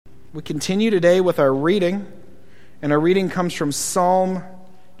We continue today with our reading, and our reading comes from Psalm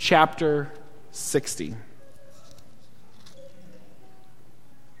chapter 60.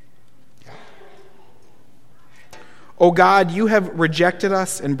 O God, you have rejected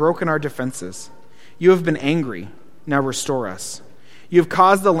us and broken our defenses. You have been angry. Now restore us. You have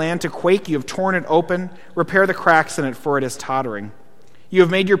caused the land to quake. You have torn it open. Repair the cracks in it, for it is tottering. You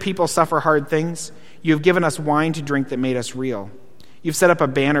have made your people suffer hard things. You have given us wine to drink that made us reel. You've set up a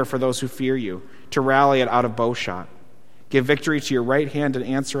banner for those who fear you, to rally it out of bowshot. Give victory to your right hand and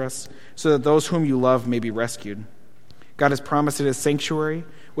answer us, so that those whom you love may be rescued. God has promised in his sanctuary,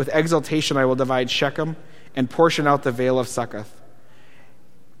 with exultation I will divide Shechem and portion out the vale of Succoth.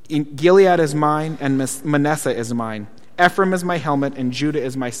 Gilead is mine, and Manasseh is mine. Ephraim is my helmet, and Judah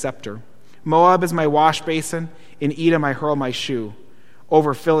is my scepter. Moab is my wash basin, in Edom I hurl my shoe.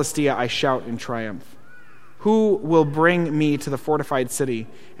 Over Philistia I shout in triumph. Who will bring me to the fortified city,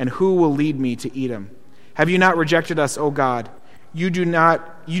 and who will lead me to Edom? Have you not rejected us, O God? You do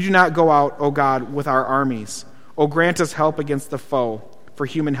not go out, O God, with our armies. O grant us help against the foe, for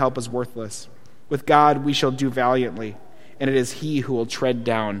human help is worthless. With God we shall do valiantly, and it is he who will tread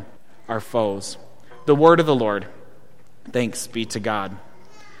down our foes. The word of the Lord. Thanks be to God.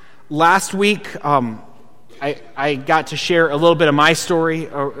 Last week, I got to share a little bit of my story,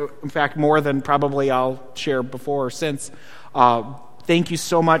 or in fact, more than probably I'll share before or since. Thank you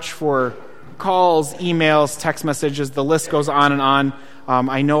so much for calls, emails, text messages. The list goes on and on.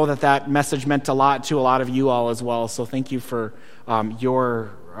 I know that message meant a lot to a lot of you all as well, so thank you for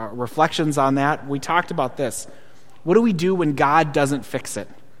your reflections on that. We talked about this. What do we do when God doesn't fix it?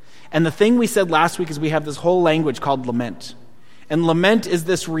 And the thing we said last week is we have this whole language called lament. And lament is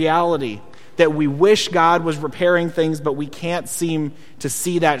this reality that we wish God was repairing things, but we can't seem to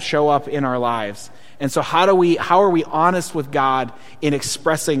see that show up in our lives. And so how are we honest with God in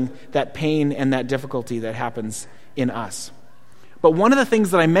expressing that pain and that difficulty that happens in us? But one of the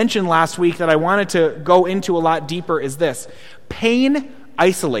things that I mentioned last week that I wanted to go into a lot deeper is this. Pain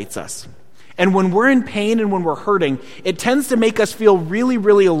isolates us. And when we're in pain and when we're hurting, it tends to make us feel really,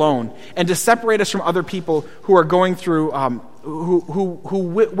 really alone and to separate us from other people who are going through,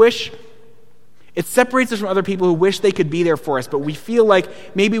 it separates us from other people who wish they could be there for us, but we feel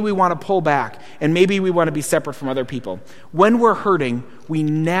like maybe we want to pull back and maybe we want to be separate from other people. When we're hurting, we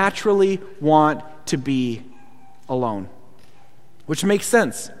naturally want to be alone, which makes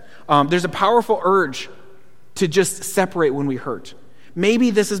sense. There's a powerful urge to just separate when we hurt.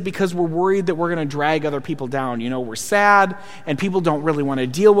 Maybe this is because we're worried that we're going to drag other people down. We're sad, and people don't really want to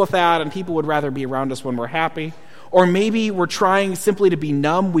deal with that, and people would rather be around us when we're happy. Or maybe we're trying simply to be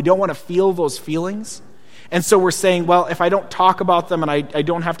numb. We don't want to feel those feelings. And so we're saying, well, if I don't talk about them and I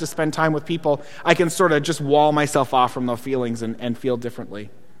don't have to spend time with people, I can sort of just wall myself off from those feelings and feel differently.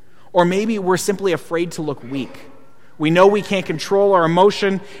 Or maybe we're simply afraid to look weak. We know we can't control our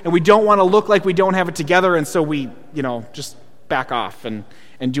emotion, and we don't want to look like we don't have it together, and so we, just back off and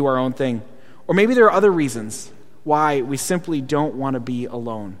do our own thing. Or maybe there are other reasons why we simply don't want to be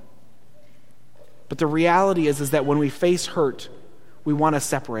alone. But the reality is that when we face hurt, we want to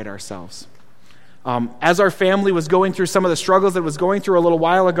separate ourselves. As our family was going through some of the struggles that it was going through a little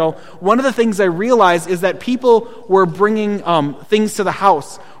while ago, one of the things I realized is that people were bringing things to the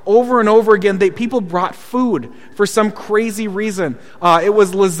house. Over and over again, people brought food for some crazy reason. It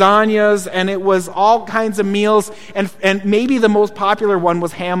was lasagnas, and it was all kinds of meals, and maybe the most popular one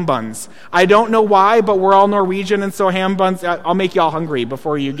was ham buns. I don't know why, but we're all Norwegian, and so ham buns, I'll make you all hungry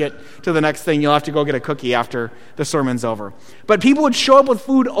before you get to the next thing. You'll have to go get a cookie after the sermon's over. But people would show up with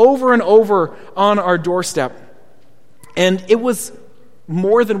food over and over on our doorstep, and it was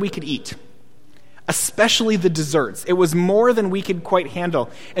more than we could eat. Especially the desserts. It was more than we could quite handle.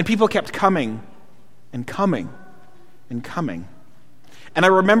 And people kept coming and coming and coming. And I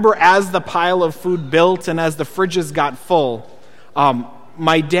remember as the pile of food built and as the fridges got full,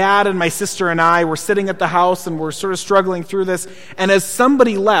 my dad and my sister and I were sitting at the house and we're sort of struggling through this. And as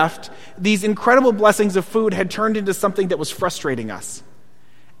somebody left, these incredible blessings of food had turned into something that was frustrating us.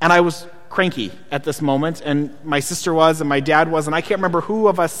 And I was cranky at this moment, and my sister was, and my dad was, and I can't remember who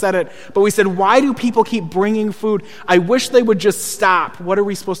of us said it, but we said, why do people keep bringing food? I wish they would just stop. What are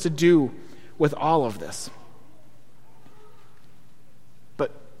we supposed to do with all of this?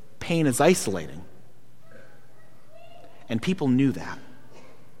 But pain is isolating, and people knew that.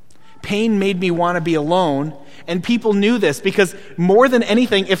 Pain made me want to be alone, and people knew this because more than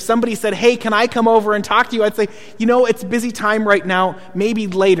anything, if somebody said, hey, can I come over and talk to you? I'd say, it's busy time right now, maybe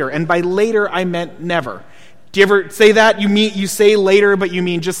later. And by later, I meant never. Do you ever say that? You say later, but you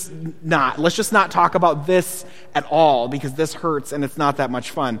mean just not. Let's just not talk about this at all because this hurts and it's not that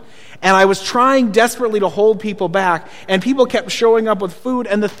much fun. And I was trying desperately to hold people back, and people kept showing up with food.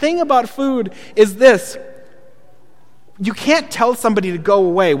 And the thing about food is this: you can't tell somebody to go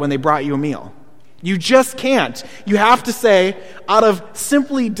away when they brought you a meal. You just can't. You have to say, out of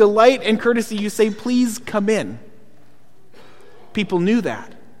simply delight and courtesy, you say, please come in. People knew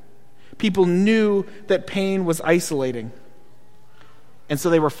that. People knew that pain was isolating. And so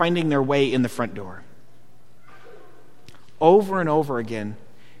they were finding their way in the front door. Over and over again,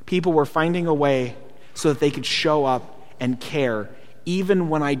 people were finding a way so that they could show up and care, even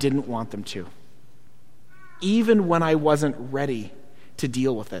when I didn't want them to. Even when I wasn't ready to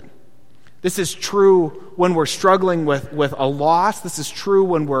deal with it. This is true when we're struggling with a loss. This is true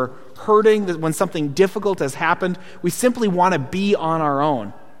when we're hurting, when something difficult has happened. We simply want to be on our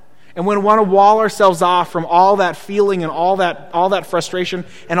own. And we want to wall ourselves off from all that feeling and all that frustration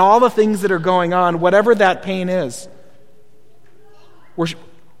and all the things that are going on, whatever that pain is.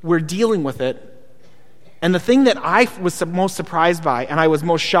 We're dealing with it. And the thing that I was most surprised by and I was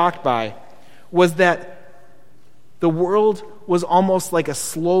most shocked by was that the world was almost like a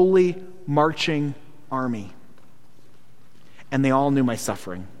slowly marching army. And they all knew my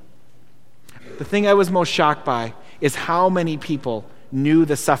suffering. The thing I was most shocked by is how many people knew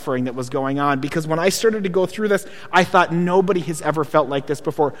the suffering that was going on. Because when I started to go through this, I thought nobody has ever felt like this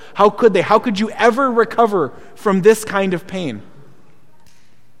before. How could they? How could you ever recover from this kind of pain?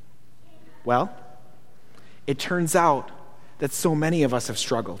 Well, it turns out that so many of us have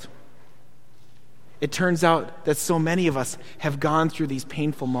struggled. It turns out that so many of us have gone through these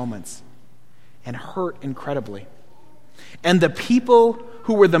painful moments and hurt incredibly. And the people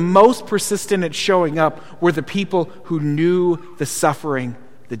who were the most persistent at showing up were the people who knew the suffering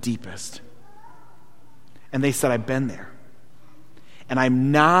the deepest. And they said, I've been there. And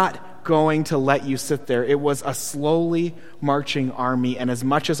I'm not going to let you sit there. It was a slowly marching army, and as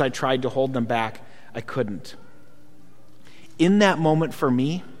much as I tried to hold them back, I couldn't. In that moment for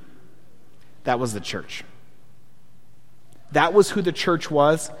me, that was the church. That was who the church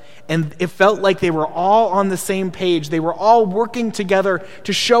was, and it felt like they were all on the same page. They were all working together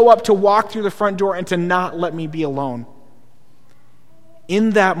to show up, to walk through the front door, and to not let me be alone.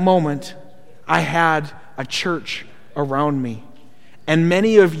 In that moment, I had a church around me. And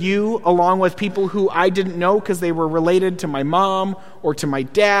many of you, along with people who I didn't know because they were related to my mom or to my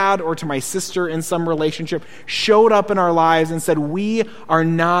dad or to my sister in some relationship, showed up in our lives and said, we are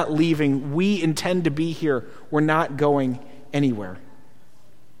not leaving. We intend to be here. We're not going anywhere.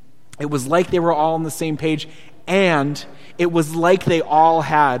 It was like they were all on the same page, and it was like they all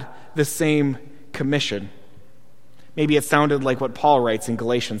had the same commission. Maybe it sounded like what Paul writes in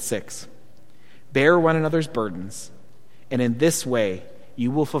Galatians 6. Bear one another's burdens, and in this way you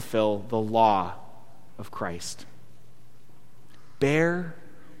will fulfill the law of Christ. Bear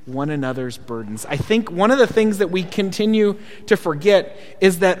one another's burdens. I think one of the things that we continue to forget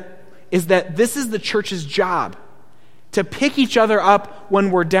is that this is the church's job, to pick each other up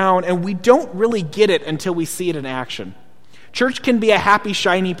when we're down, and we don't really get it until we see it in action. Church can be a happy,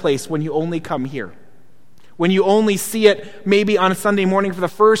 shiny place when you only come here. When you only see it maybe on a Sunday morning for the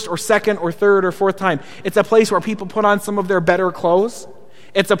first or second or third or fourth time. It's a place where people put on some of their better clothes.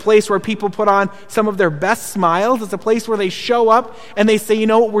 It's a place where people put on some of their best smiles. It's a place where they show up and they say, you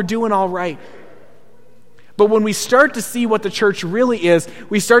know what, we're doing all right. But when we start to see what the church really is,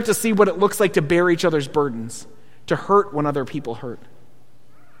 we start to see what it looks like to bear each other's burdens, to hurt when other people hurt,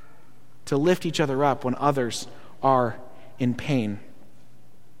 to lift each other up when others are in pain.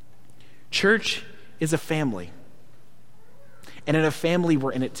 Church is a family. And in a family,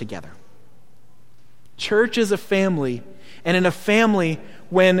 we're in it together. Church is a family, and in a family,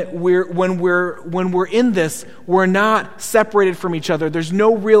 when we're in this, we're not separated from each other. There's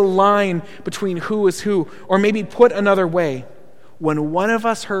no real line between who is who. Or maybe put another way, when one of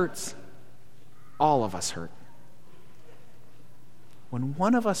us hurts, all of us hurt. When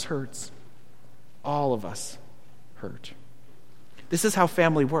one of us hurts, all of us hurt. This is how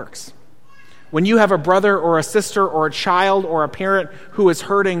family works. When you have a brother or a sister or a child or a parent who is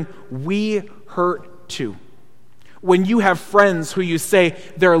hurting, we hurt too. When you have friends who you say,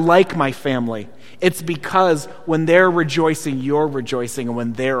 they're like my family, it's because when they're rejoicing, you're rejoicing, and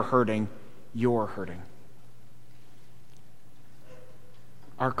when they're hurting, you're hurting.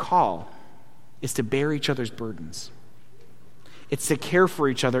 Our call is to bear each other's burdens. It's to care for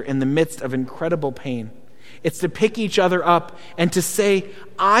each other in the midst of incredible pain. It's to pick each other up and to say,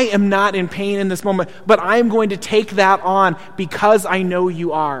 I am not in pain in this moment, but I am going to take that on because I know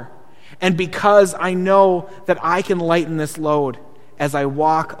you are. and because I know that I can lighten this load as I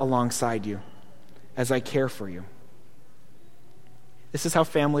walk alongside you, as I care for you. This is how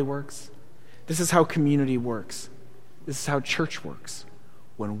family works. This is how community works. This is how church works.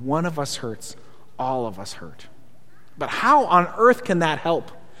 When one of us hurts, all of us hurt. But how on earth can that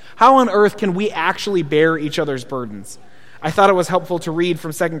help? How on earth can we actually bear each other's burdens? I thought it was helpful to read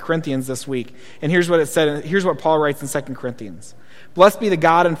from 2 Corinthians this week. And here's what it said. Here's what Paul writes in 2 Corinthians. Blessed be the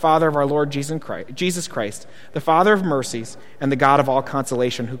God and Father of our Lord Jesus Christ, the Father of mercies and the God of all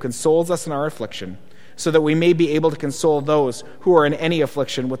consolation, who consoles us in our affliction, so that we may be able to console those who are in any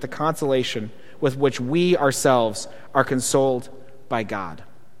affliction with the consolation with which we ourselves are consoled by God.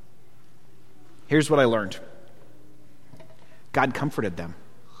 Here's what I learned. God comforted them.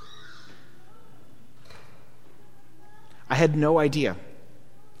 I had no idea.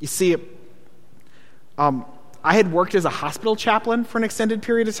 You see, I had worked as a hospital chaplain for an extended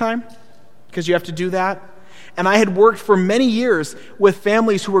period of time, because you have to do that. And I had worked for many years with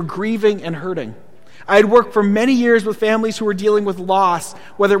families who were grieving and hurting. I had worked for many years with families who were dealing with loss,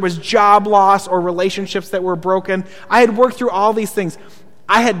 whether it was job loss or relationships that were broken. I had worked through all these things.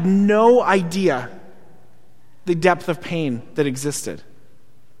 I had no idea the depth of pain that existed.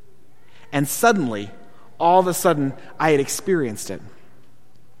 And suddenly, all of a sudden, I had experienced it.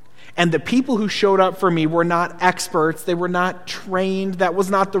 And the people who showed up for me were not experts. They were not trained. That was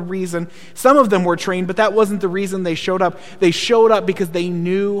not the reason. Some of them were trained, but that wasn't the reason they showed up. They showed up because they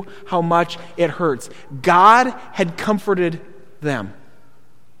knew how much it hurts. God had comforted them.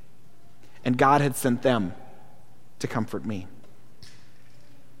 And God had sent them to comfort me.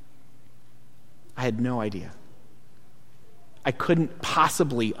 I had no idea. I couldn't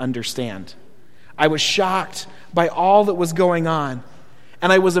possibly understand. I was shocked by all that was going on.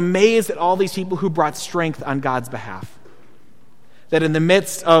 And I was amazed at all these people who brought strength on God's behalf. That in the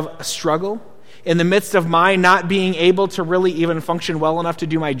midst of a struggle, in the midst of my not being able to really even function well enough to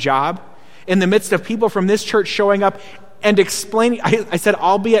do my job, in the midst of people from this church showing up and explaining, I said,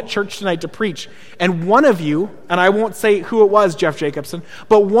 I'll be at church tonight to preach. And one of you, and I won't say who it was, Jeff Jacobson,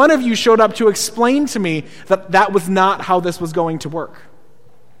 but one of you showed up to explain to me that that was not how this was going to work.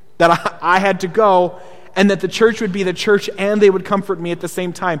 That I had to go, and that the church would be the church and they would comfort me at the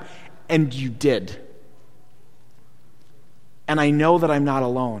same time. And you did. And I know that I'm not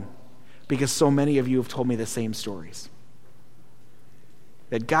alone, because so many of you have told me the same stories.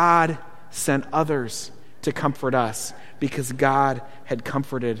 That God sent others to comfort us because God had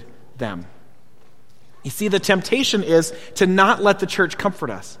comforted them. You see, the temptation is to not let the church comfort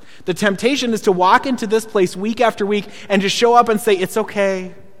us. The temptation is to walk into this place week after week and just show up and say, it's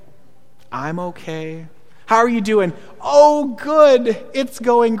okay. I'm okay. How are you doing? Oh, good. It's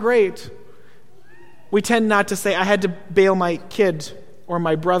going great. We tend not to say, I had to bail my kid or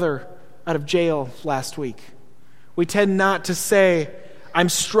my brother out of jail last week. We tend not to say, I'm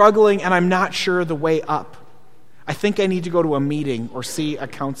struggling and I'm not sure the way up. I think I need to go to a meeting or see a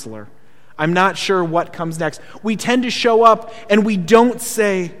counselor. I'm not sure what comes next. We tend to show up and we don't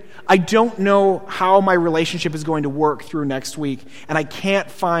say, I don't know how my relationship is going to work through next week, and I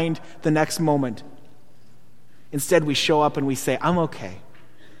can't find the next moment. Instead, we show up and we say, I'm okay.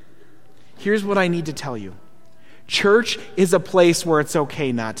 Here's what I need to tell you. Church is a place where it's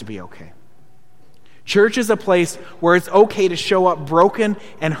okay not to be okay. Church is a place where it's okay to show up broken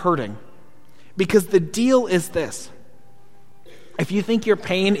and hurting. Because the deal is this. If you think your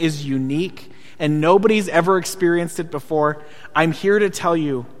pain is unique and nobody's ever experienced it before, I'm here to tell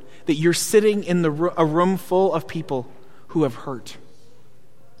you that you're sitting in a room full of people who have hurt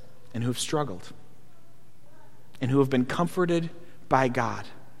and who have struggled and who have been comforted by God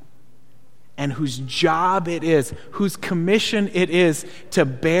and whose job it is, whose commission it is to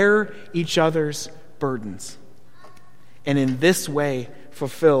bear each other's burdens and in this way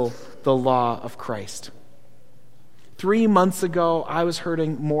fulfill the law of Christ. 3 months ago, I was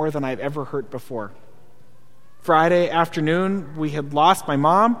hurting more than I've ever hurt before. Friday afternoon, we had lost my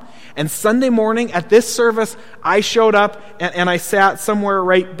mom, and Sunday morning at this service, I showed up and I sat somewhere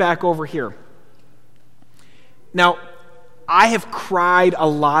right back over here. Now, I have cried a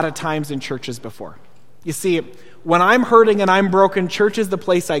lot of times in churches before. You see, when I'm hurting and I'm broken, church is the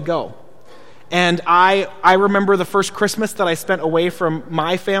place I go. And I remember the first Christmas that I spent away from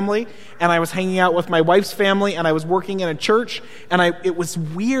my family, and I was hanging out with my wife's family, and I was working in a church, and it was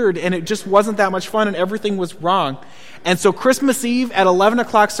weird, and it just wasn't that much fun, and everything was wrong. And so Christmas Eve at 11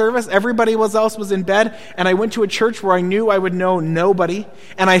 o'clock service, everybody else was in bed, and I went to a church where I knew I would know nobody,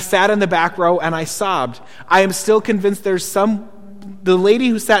 and I sat in the back row, and I sobbed. I am still convinced there's some the lady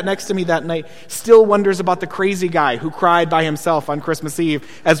who sat next to me that night still wonders about the crazy guy who cried by himself on Christmas Eve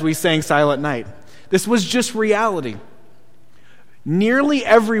as we sang Silent Night. This was just reality. Nearly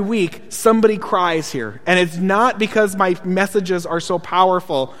every week, somebody cries here. And it's not because my messages are so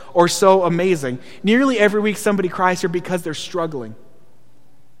powerful or so amazing. Nearly every week, somebody cries here because they're struggling.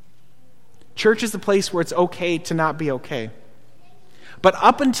 Church is a place where it's okay to not be okay. But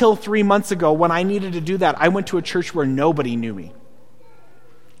up until 3 months ago, when I needed to do that, I went to a church where nobody knew me.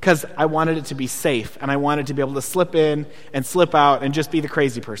 Because I wanted it to be safe, and I wanted to be able to slip in and slip out and just be the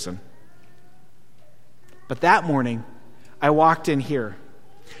crazy person. But that morning, I walked in here,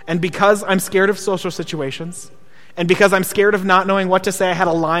 and because I'm scared of social situations, and because I'm scared of not knowing what to say, I had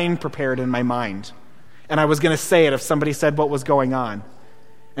a line prepared in my mind, and I was going to say it if somebody said what was going on.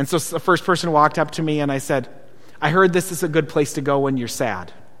 And so the first person walked up to me, and I said, I heard this is a good place to go when you're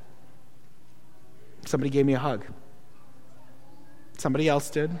sad. Somebody gave me a hug. Somebody else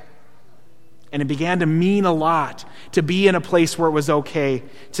did. And it began to mean a lot to be in a place where it was okay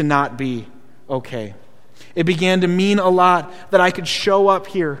to not be okay. It began to mean a lot that I could show up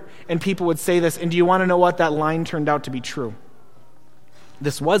here and people would say this. And do you want to know what? That line turned out to be true.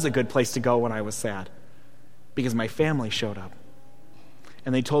 This was a good place to go when I was sad because my family showed up.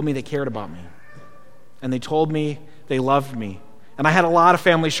 And they told me they cared about me. And they told me they loved me. And I had a lot of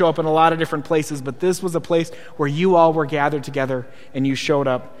family show up in a lot of different places, but this was a place where you all were gathered together and you showed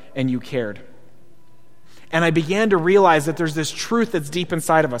up and you cared. And I began to realize that there's this truth that's deep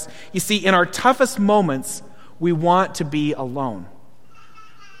inside of us. You see, in our toughest moments, we want to be alone.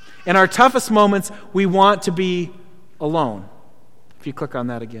 In our toughest moments, we want to be alone. If you click on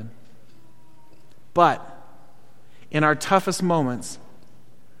that again. But in our toughest moments,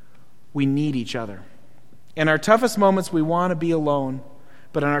 we need each other. In our toughest moments, we want to be alone.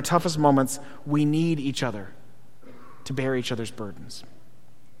 But in our toughest moments, we need each other to bear each other's burdens.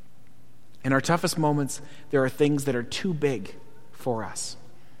 In our toughest moments, there are things that are too big for us.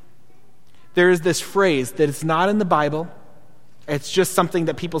 There is this phrase that it's not in the Bible. It's just something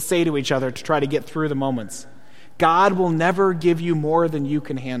that people say to each other to try to get through the moments. God will never give you more than you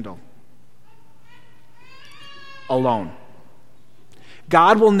can handle alone.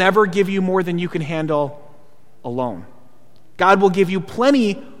 God will never give you more than you can handle alone. God will give you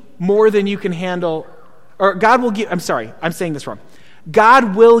plenty more than you can handle, or God will give, I'm sorry, I'm saying this wrong.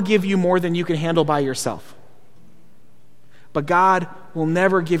 God will give you more than you can handle by yourself. But God will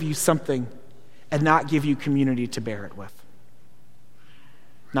never give you something and not give you community to bear it with.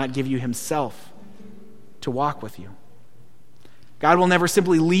 Not give you himself to walk with you. God will never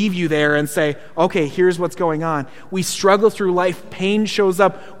simply leave you there and say, okay, here's what's going on. We struggle through life. Pain shows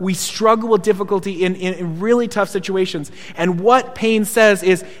up. We struggle with difficulty in really tough situations. And what pain says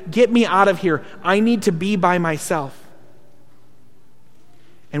is, get me out of here. I need to be by myself.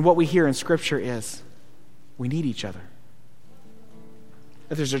 And what we hear in Scripture is, we need each other.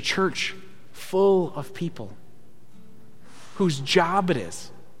 That there's a church full of people whose job it is,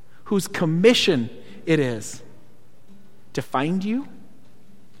 whose commission it is, to find you,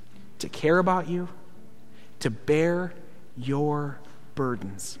 to care about you, to bear your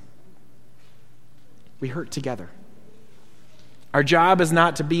burdens. We hurt together. Our job is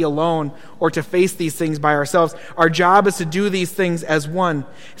not to be alone or to face these things by ourselves. Our job is to do these things as one.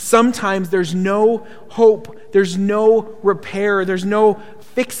 Sometimes there's no hope, there's no repair, there's no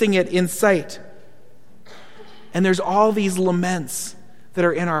fixing it in sight. And there's all these laments that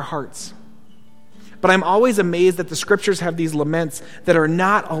are in our hearts. But I'm always amazed that the Scriptures have these laments that are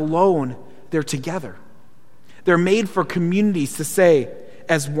not alone, they're together. They're made for communities to say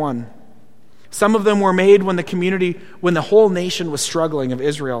as one. Some of them were made when the whole nation was struggling of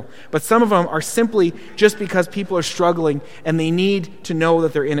Israel. But some of them are simply just because people are struggling and they need to know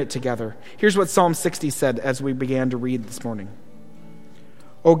that they're in it together. Here's what Psalm 60 said as we began to read this morning.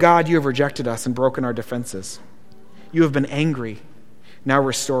 O God, you have rejected us and broken our defenses. You have been angry. Now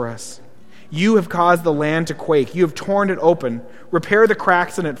restore us. You have caused the land to quake. You have torn it open. Repair the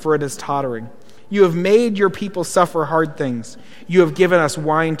cracks in it, for it is tottering. You have made your people suffer hard things. You have given us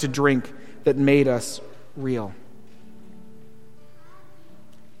wine to drink that made us real.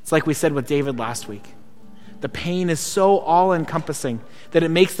 It's like we said with David last week. The pain is so all-encompassing that it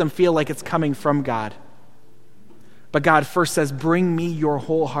makes them feel like it's coming from God. But God first says, bring me your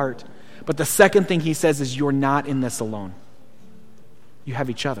whole heart. But the second thing he says is, you're not in this alone. You have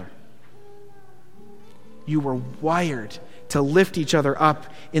each other. You were wired to lift each other up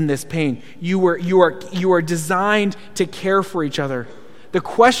in this pain. You are designed to care for each other. The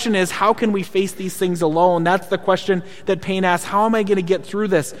question is, how can we face these things alone? That's the question that pain asks. How am I going to get through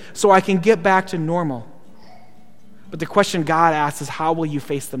this so I can get back to normal? But the question God asks is, how will you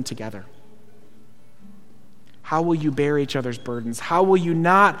face them together? How will you bear each other's burdens? How will you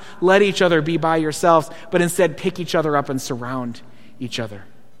not let each other be by yourselves, but instead pick each other up and surround each other?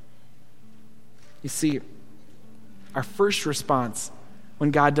 You see, our first response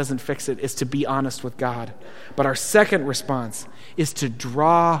when God doesn't fix it is to be honest with God. But our second response is to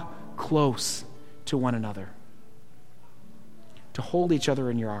draw close to one another, to hold each other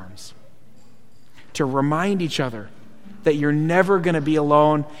in your arms, to remind each other that you're never going to be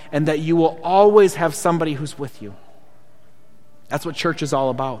alone and that you will always have somebody who's with you. That's what church is all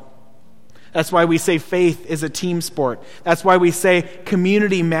about. That's why we say faith is a team sport. That's why we say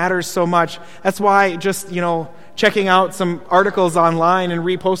community matters so much. That's why just, checking out some articles online and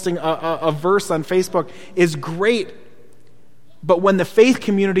reposting a verse on Facebook is great. But when the faith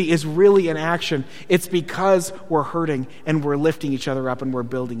community is really in action, it's because we're hurting and we're lifting each other up and we're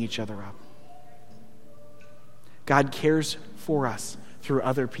building each other up. God cares for us through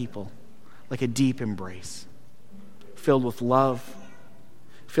other people like a deep embrace, filled with love,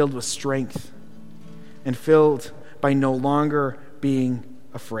 filled with strength, and filled by no longer being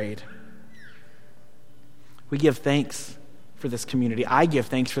afraid. We give thanks for this community. I give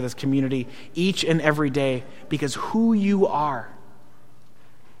thanks for this community each and every day because who you are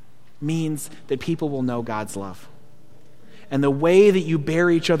means that people will know God's love. And the way that you bear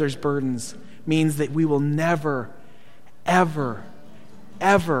each other's burdens means that we will never, ever,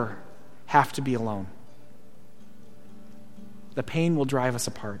 ever have to be alone. The pain will drive us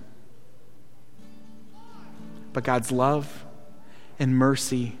apart. But God's love and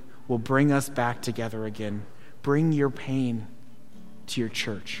mercy will bring us back together again. Bring your pain to your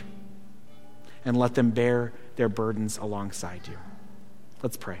church and let them bear their burdens alongside you.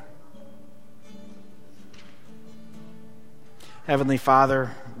 Let's pray. Heavenly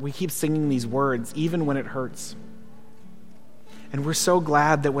Father, we keep singing these words even when it hurts. And we're so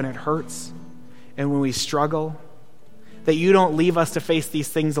glad that when it hurts and when we struggle, that you don't leave us to face these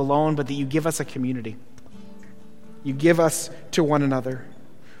things alone, but that you give us a community. You give us to one another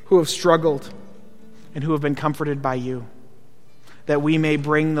who have struggled and who have been comforted by you, that we may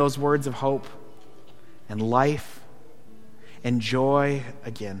bring those words of hope and life and joy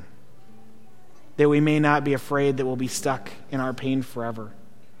again, that we may not be afraid that we'll be stuck in our pain forever,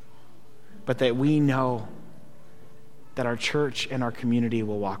 but that we know that our church and our community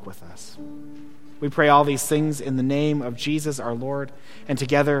will walk with us. We pray all these things in the name of Jesus our Lord, and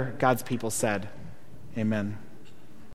together God's people said, Amen.